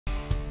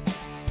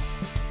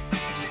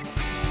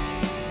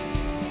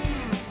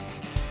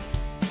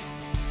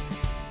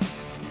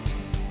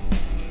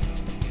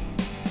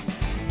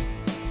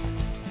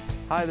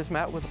Hi, this is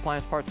Matt with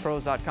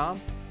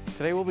AppliancePartsPros.com.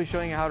 Today we'll be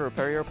showing you how to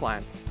repair your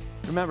appliance.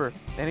 Remember,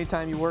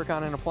 anytime you work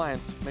on an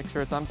appliance, make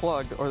sure it's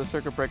unplugged or the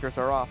circuit breakers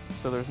are off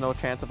so there's no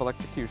chance of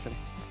electrocution.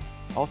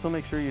 Also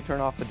make sure you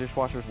turn off the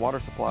dishwasher's water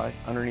supply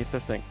underneath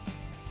the sink.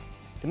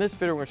 In this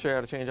video we're going to show you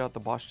how to change out the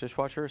Bosch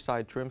Dishwasher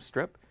Side Trim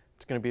Strip.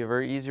 It's going to be a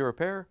very easy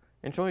repair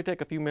and should only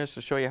take a few minutes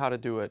to show you how to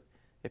do it.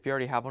 If you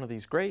already have one of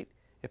these, great.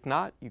 If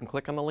not, you can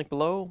click on the link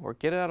below or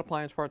get it at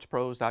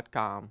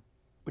AppliancePartsPros.com.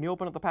 When you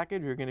open up the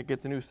package, you're going to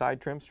get the new side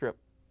trim strip.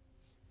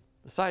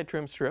 The side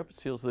trim strip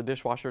seals the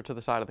dishwasher to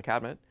the side of the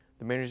cabinet.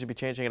 The main reason you'll be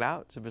changing it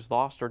out is if it's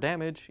lost or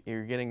damaged,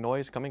 you're getting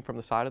noise coming from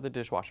the side of the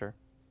dishwasher.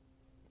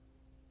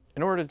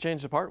 In order to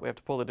change the part, we have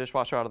to pull the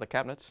dishwasher out of the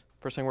cabinets.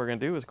 First thing we're going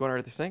to do is go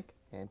underneath the sink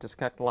and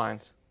disconnect the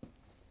lines.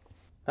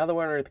 Now that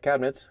we're underneath the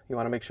cabinets, you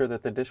want to make sure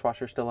that the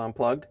dishwasher is still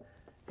unplugged,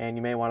 and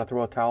you may want to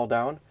throw a towel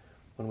down.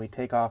 When we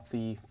take off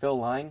the fill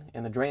line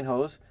and the drain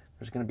hose,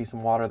 there's going to be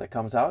some water that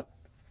comes out.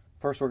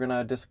 First, we're going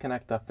to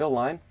disconnect the fill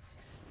line.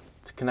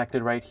 It's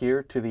connected right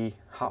here to the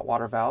hot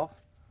water valve.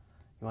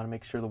 You want to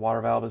make sure the water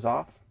valve is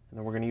off. And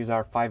then we're going to use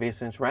our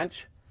 5/8"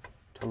 wrench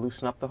to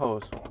loosen up the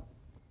hose.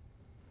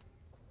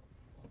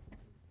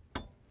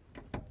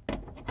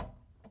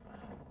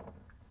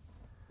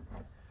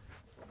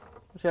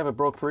 Once you have it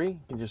broke free, you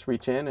can just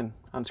reach in and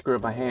unscrew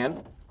it by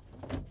hand.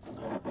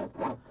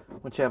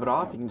 Once you have it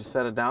off, you can just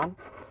set it down.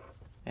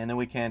 And then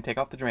we can take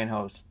off the drain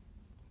hose.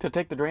 To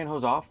take the drain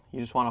hose off, you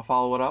just want to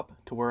follow it up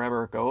to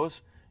wherever it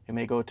goes. It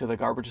may go to the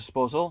garbage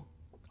disposal.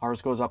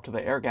 Ours goes up to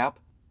the air gap.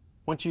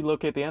 Once you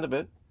locate the end of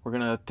it, we're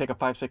going to take a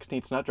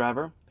 5/16 nut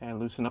driver and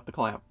loosen up the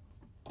clamp.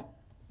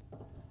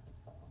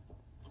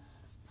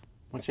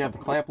 Once you have the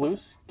clamp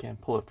loose, you can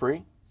pull it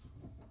free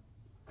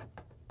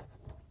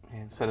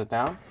and set it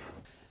down.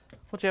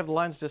 Once you have the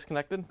lines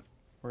disconnected,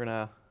 we're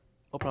going to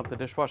open up the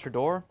dishwasher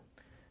door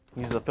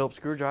and use the Phillips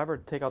screwdriver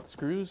to take out the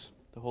screws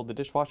to hold the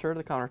dishwasher to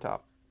the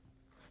countertop.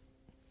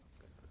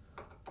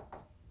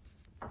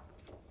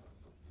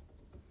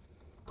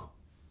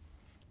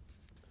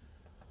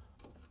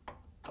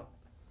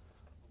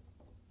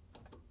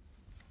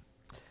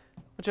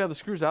 Once you have the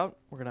screws out,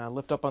 we're going to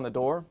lift up on the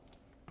door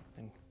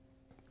and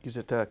use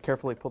it to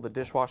carefully pull the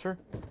dishwasher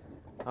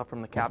out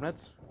from the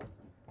cabinets.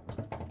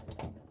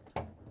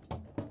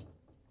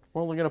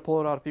 We're only going to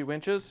pull it out a few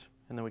inches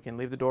and then we can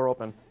leave the door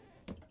open.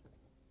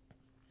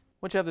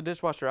 Once you have the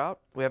dishwasher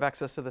out, we have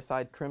access to the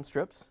side trim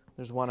strips.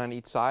 There's one on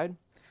each side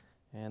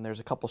and there's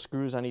a couple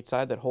screws on each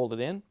side that hold it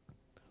in.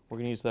 We're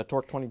going to use the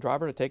Torx 20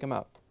 driver to take them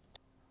out.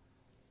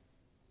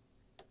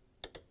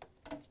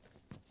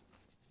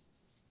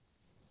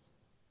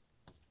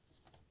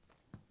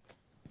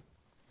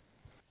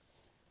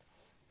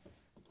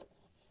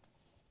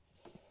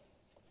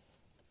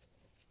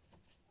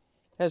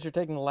 As you're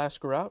taking the last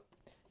screw out,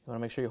 you want to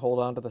make sure you hold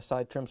on to the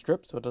side trim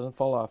strip so it doesn't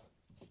fall off.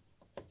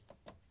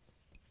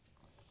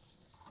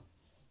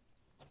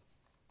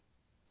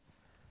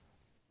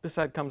 This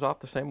side comes off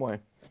the same way.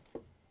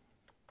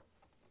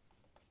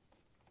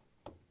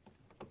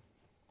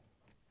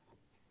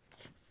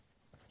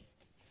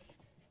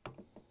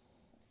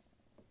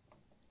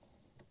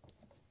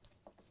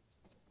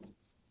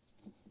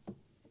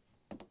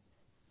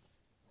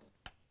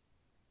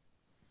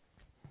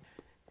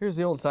 Here's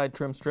the old side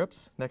trim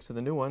strips next to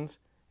the new ones.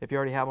 If you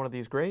already have one of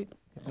these, great.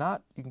 If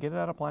not, you can get it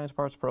at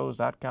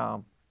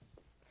AppliancePartsPros.com.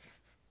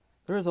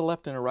 There is a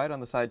left and a right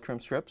on the side trim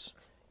strips.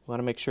 You want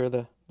to make sure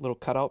the little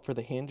cutout for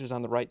the hinge is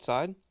on the right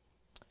side.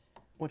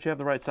 Once you have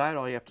the right side,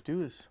 all you have to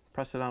do is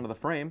press it onto the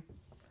frame,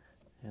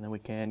 and then we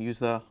can use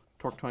the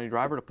Torx 20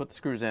 driver to put the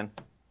screws in.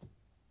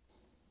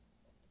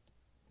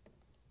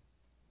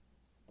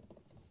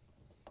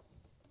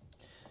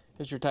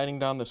 As you're tightening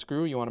down the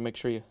screw, you want to make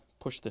sure you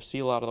push the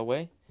seal out of the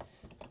way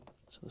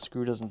so the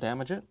screw doesn't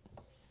damage it.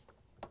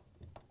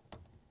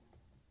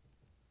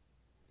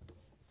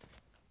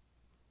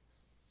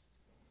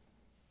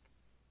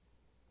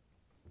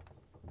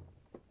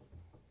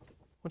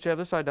 Once you have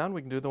this side done,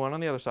 we can do the one on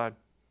the other side.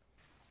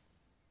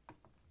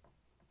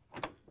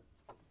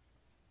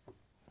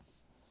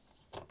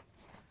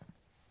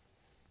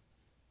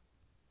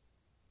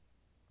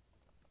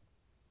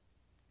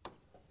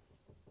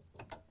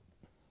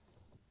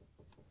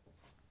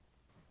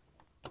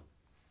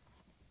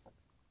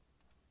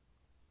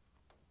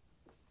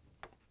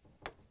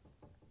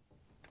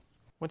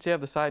 Once you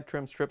have the side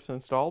trim strips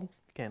installed,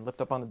 you can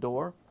lift up on the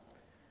door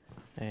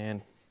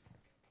and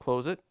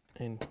close it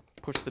and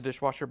push the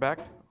dishwasher back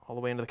all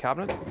the way into the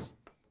cabinet.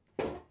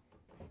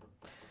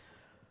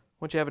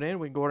 Once you have it in,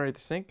 we can go underneath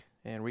the sink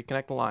and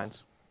reconnect the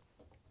lines.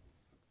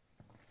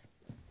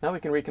 Now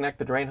we can reconnect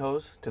the drain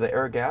hose to the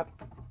air gap.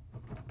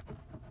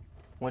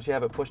 Once you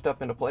have it pushed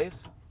up into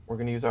place, we're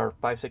going to use our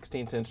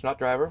 5/16" nut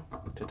driver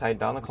to tighten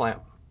down the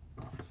clamp.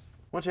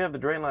 Once you have the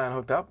drain line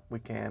hooked up, we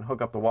can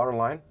hook up the water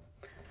line.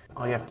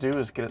 All you have to do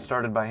is get it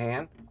started by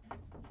hand.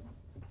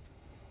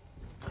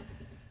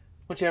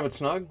 Once you have it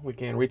snug, we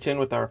can reach in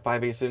with our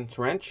 5/8"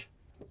 wrench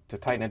to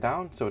tighten it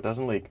down so it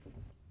doesn't leak.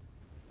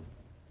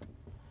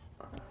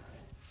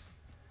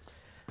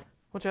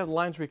 Once you have the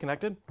lines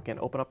reconnected, you can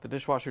open up the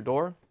dishwasher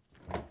door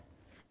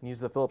And use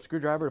the Phillips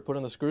screwdriver to put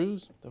in the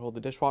screws to hold the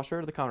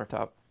dishwasher to the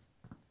countertop.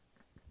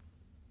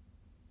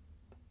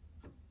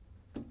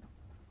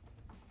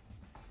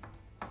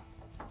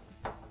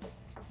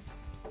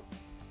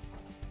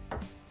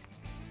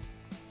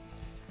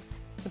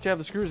 Once you have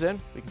the screws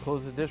in, we can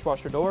close the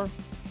dishwasher door.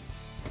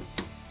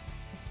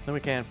 Then we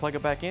can plug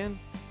it back in,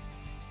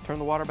 turn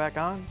the water back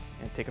on,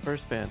 and take it for a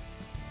spin.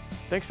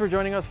 Thanks for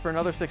joining us for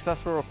another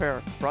successful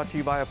repair brought to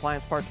you by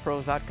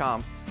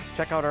AppliancePartsPros.com.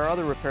 Check out our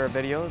other repair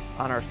videos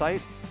on our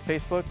site,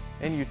 Facebook,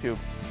 and YouTube.